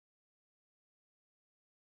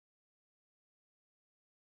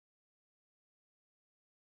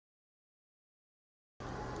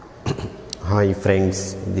Hi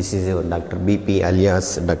friends, this is your Dr. BP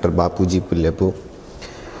alias Dr. Bapuji Pullepu.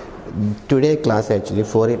 Today class actually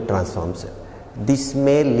Fourier transforms. This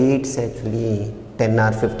may leads actually 10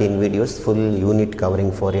 or 15 videos full unit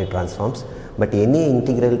covering Fourier transforms, but any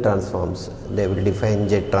integral transforms, they will define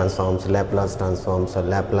jet transforms, Laplace transforms or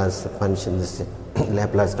Laplace functions,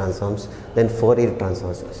 Laplace transforms, then Fourier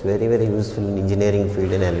transforms. It's very useful in engineering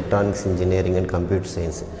field and electronics engineering and computer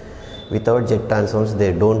science. Without jet transforms,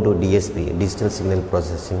 they don't do DSP, digital signal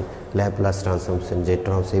processing, Laplace transforms and jet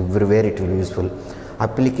transforms. Everywhere it will be useful.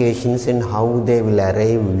 Applications and how they will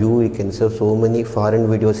arrive, you can see so many foreign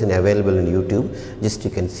videos available on YouTube, just you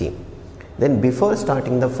can see. Then before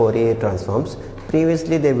starting the Fourier transforms,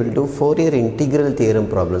 previously they will do Fourier integral theorem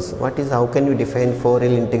problems. How can you define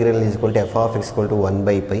Fourier integral is equal to f of x equal to 1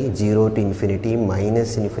 by pi, 0 to infinity,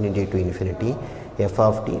 minus infinity to infinity, f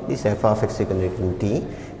of t, this f of x equal to t,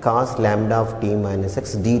 cos lambda of t minus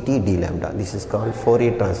x dt d lambda. This is called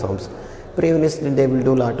Fourier transforms. Previously they will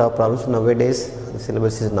do lot of problems. Nowadays the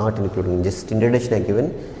syllabus is not including, just introduction I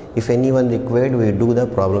given. If anyone required, we do the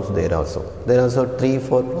problems there also. There are also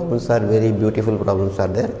 3-4 problems are very beautiful problems are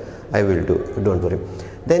there. I will do, don't worry.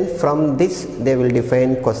 Then from this they will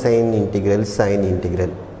define cosine integral, sine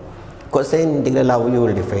integral. Cosine integral, how you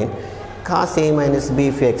will define? Cos a minus b,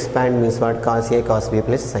 if you expand means what? Cos a cos b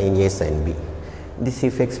plus sine a sine b. This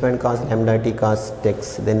if you expand cos lambda t cos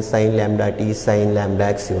x, then sine lambda t sine lambda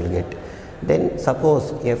x you will get. Then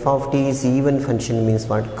suppose f of t is even function means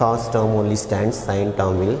what? Cos term only stands, sine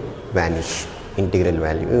term will vanish. Integral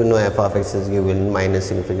value, you know f of x is given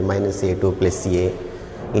minus infinity minus a2 plus a.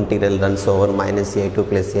 Integral runs over minus a2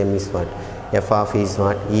 plus a means what? F of is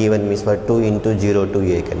what? Even means what? 2 into 0 to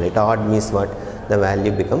a, right? Odd means what? The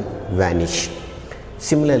value become vanish.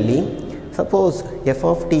 Similarly, suppose f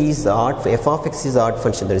of t is odd, f of x is odd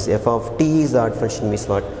function, that is f of t is odd function means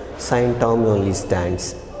what? Sine term only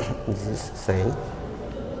stands. This is sine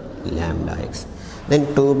lambda x.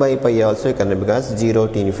 Then 2 by pi also you can, because 0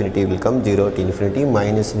 to infinity will come, 0 to infinity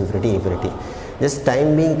minus infinity infinity. Just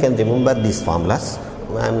time being can remember these formulas.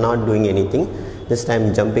 I am not doing anything, just I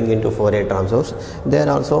am jumping into Fourier transforms. There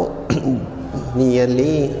are also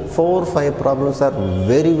nearly 4-5 problems are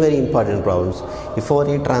very important problems. If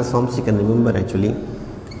Fourier transforms you can remember actually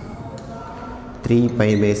 3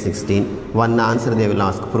 pi by 16. One answer they will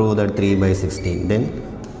ask, prove that 3 by 16. Then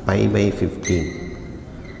pi by 15.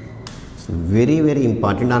 It's very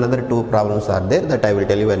important. Another 2 problems are there that I will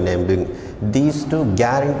tell you when I am doing. These two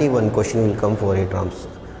guarantee one question will come Fourier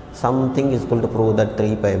transforms. Something is equal to prove that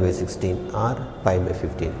 3 pi by 16 or pi by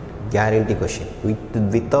 15. Guarantee question.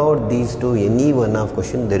 Without these two, any one of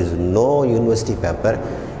question, there is no university paper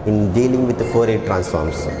in dealing with the Fourier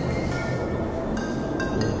transforms.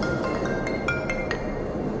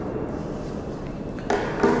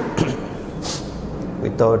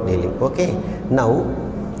 Without dealing. Okay. Now,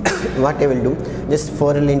 what I will do, just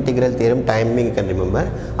Fourier integral theorem, timing you can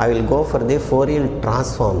remember. I will go for the Fourier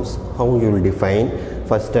transforms. How you will define?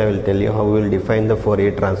 First I will tell you how we will define the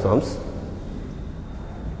Fourier transforms.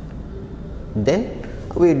 Then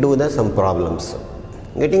we do some problems.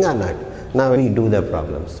 Getting or not? Now we do the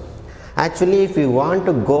problems. Actually, if you want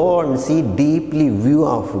to go and see deeply view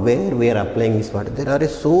of where we are applying this part, there are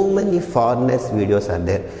so many foreigners videos are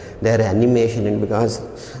there. There are animation, and because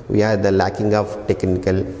we are the lacking of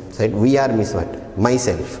technical side, we are miss what?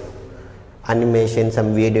 Myself. Animation,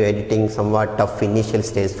 some video editing, somewhat tough initial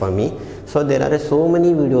stage for me. So there are so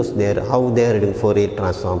many videos there, how they are doing Fourier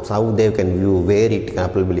transforms, how they can view, where it can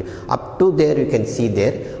applicable. Up to there you can see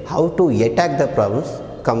there, how to attack the problems.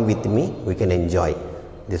 Come with me, we can enjoy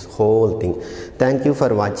this whole thing. Thank you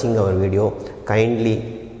for watching our video.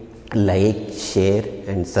 Kindly like, share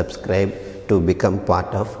and subscribe to become part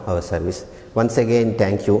of our service. Once again,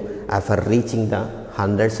 thank you for reaching the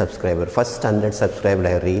 100 subscriber. First 100 subscriber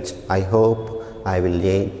I reached. I hope I will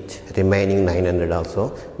reach remaining 900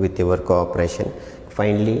 also with your cooperation.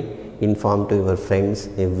 Finally, inform to your friends,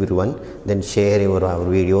 everyone. Then share our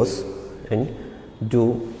videos and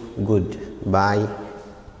do good. Bye.